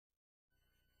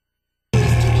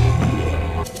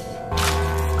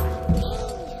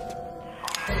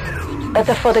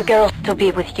Better for the girls to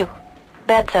be with you.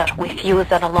 Better with you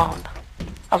than alone.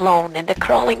 Alone in the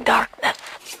crawling darkness.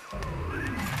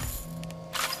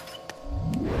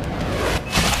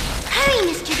 Hurry,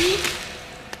 Mr. B.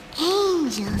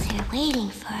 Angels are waiting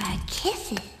for our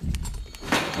kisses.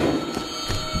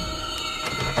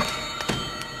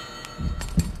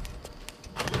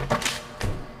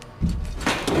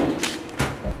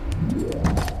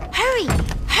 Hurry!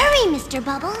 Hurry, Mr.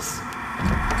 Bubbles!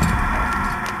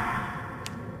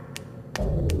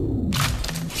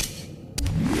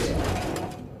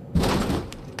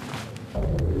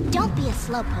 Don't be a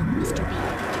slowpoke, Mr. B.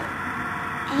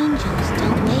 Angels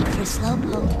don't wait for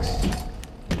slowpokes.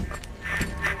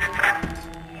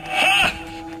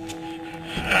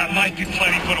 That might be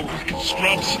plenty for the wicked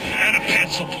scrubs and the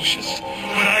pencil pushers.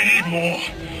 But I need more.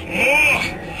 More!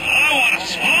 I want a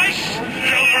spice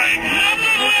till there ain't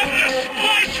nothing left to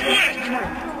spice with!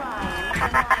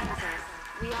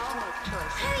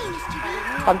 Hurry, Mr.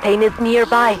 B. Fontaine is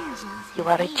nearby. You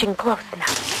are reaching close now.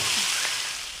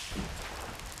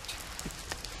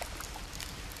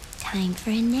 Time for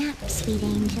a nap, sweet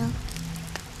angel.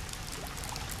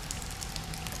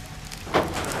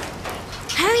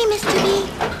 Hurry, Mr. B.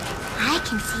 I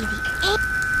can see the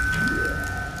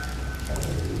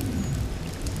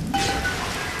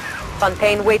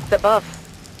Fontaine waits above.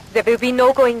 There will be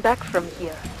no going back from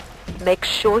here. Make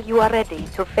sure you are ready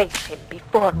to face him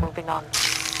before moving on.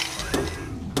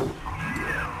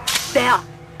 There!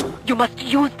 You must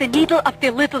use the needle of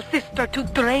the little sister to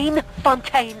drain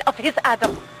Fontaine of his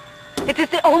Adam. It is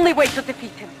the only way to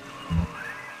defeat him.